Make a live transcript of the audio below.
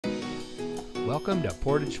Welcome to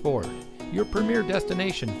Portage Ford, your premier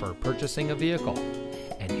destination for purchasing a vehicle.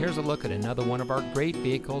 And here's a look at another one of our great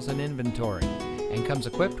vehicles in inventory, and comes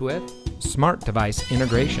equipped with smart device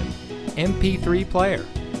integration, MP3 player,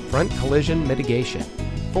 front collision mitigation,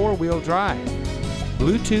 four-wheel drive,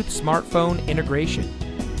 Bluetooth smartphone integration,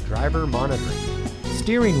 driver monitoring,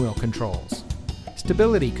 steering wheel controls,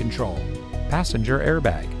 stability control, passenger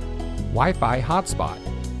airbag, Wi-Fi hotspot.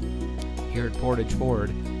 Here at Portage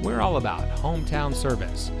Ford, we're all about hometown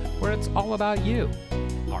service, where it's all about you.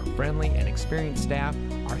 Our friendly and experienced staff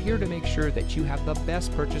are here to make sure that you have the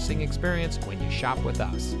best purchasing experience when you shop with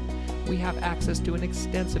us. We have access to an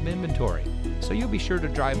extensive inventory, so you'll be sure to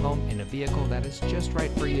drive home in a vehicle that is just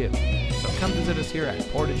right for you. So come visit us here at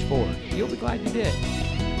Portage Ford. You'll be glad you did.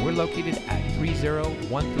 We're located at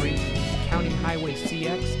 3013 County Highway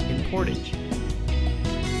CX in Portage.